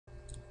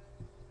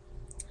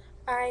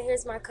Alright,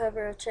 here's my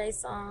cover of Trey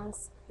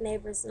Songz,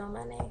 Neighbors Know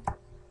My Name.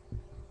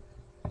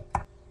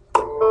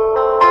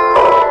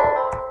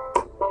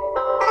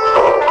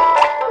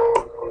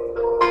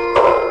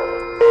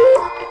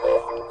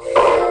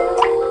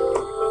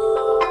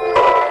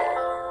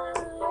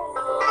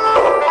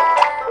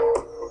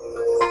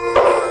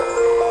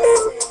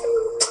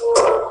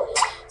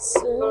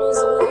 Soon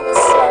as we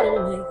started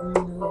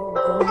making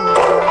love,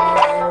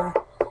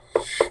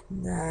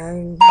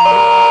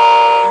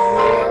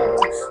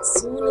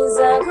 soon as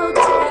I go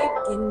deep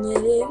in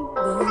it,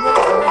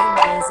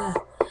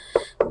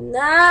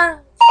 now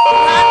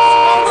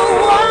knocking on the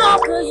wall,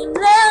 girl, your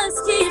legs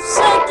keep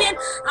shaking.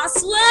 I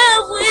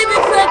swear we be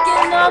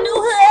breaking our new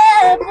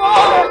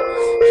headboard,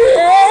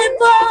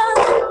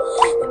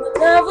 and the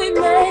love we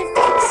made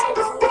feels so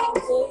clean,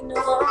 baby, no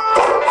more.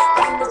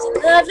 And it's your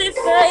lovely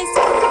face,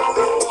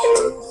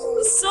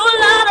 it's so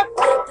loud up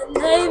that the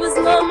neighbors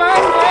know my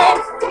name.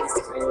 We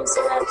scream,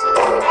 scratching,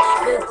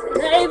 let the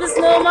neighbors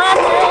know my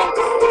name.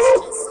 It's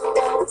just so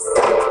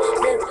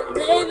awesome. Let the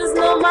neighbors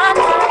know my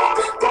name.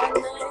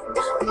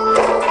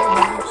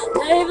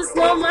 Neighbors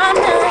know my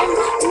name.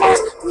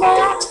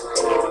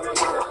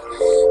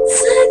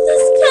 Take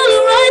this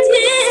color right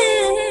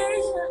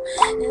here,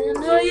 and I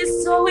know you're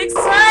so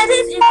excited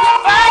if you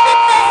find it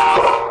there.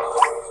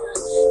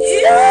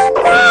 You know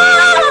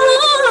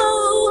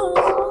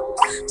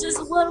just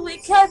what we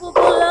capable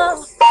of.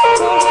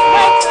 When we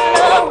make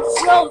love,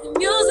 yo, the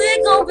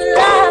music gon' be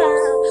loud.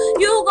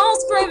 You gon'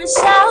 scream and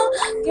shout,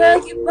 girl,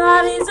 your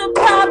body's a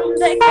problem.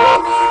 They call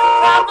me the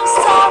problem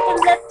solver.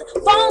 Let the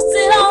phone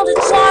sit on the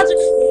charger.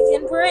 It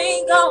can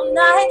ring all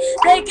night.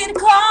 They can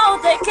call,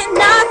 they can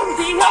knock and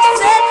be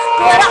upset,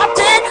 but I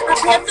bet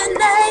the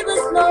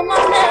neighbors know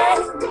my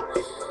name.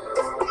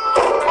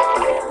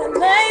 The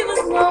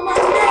neighbors know my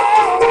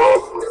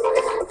name.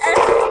 And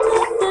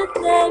the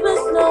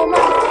neighbors know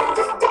my name.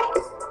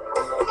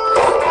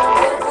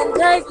 The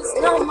neighbors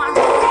know my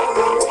name.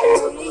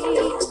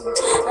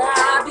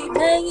 I be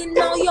banging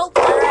on your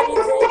body,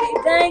 they be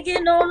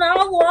banging on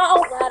our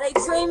wall. While they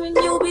dreaming,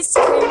 you be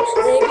screaming,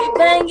 they be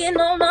banging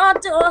on our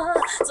door.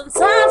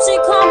 Sometimes she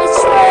call me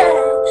Trey,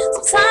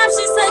 sometimes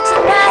she say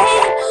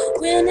Jasmine.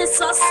 When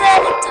it's all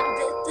said and done,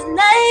 the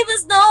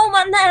neighbors know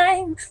my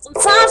name.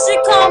 Sometimes she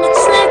call me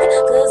Trey,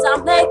 cause I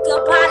make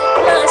her body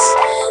blush.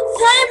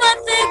 They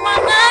might think my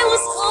name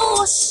was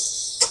Oosh.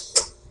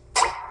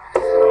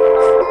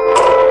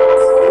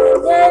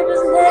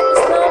 Neighbors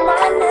know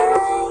my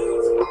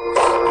name.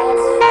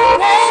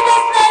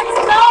 Neighbors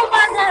know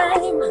my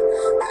name.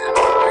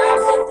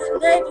 The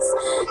neighbors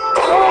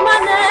know my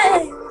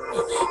name.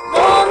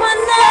 Know my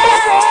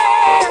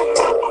name.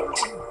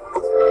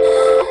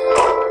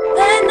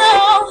 They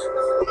know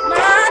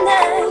my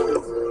name.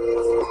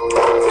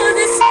 'Cause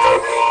it's they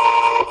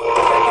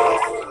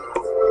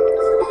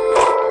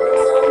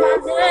know my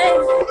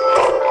name.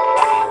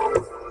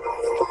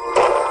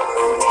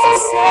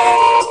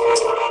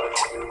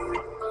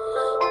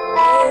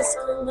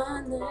 Whisper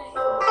my name.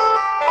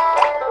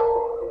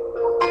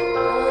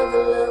 All the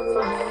love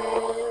we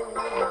made.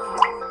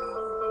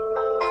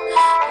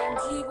 And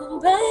keep on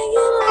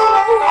banging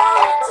on the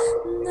wall.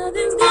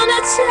 Nothing's gonna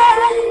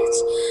change.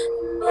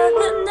 But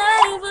the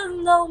neighbors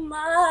know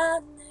my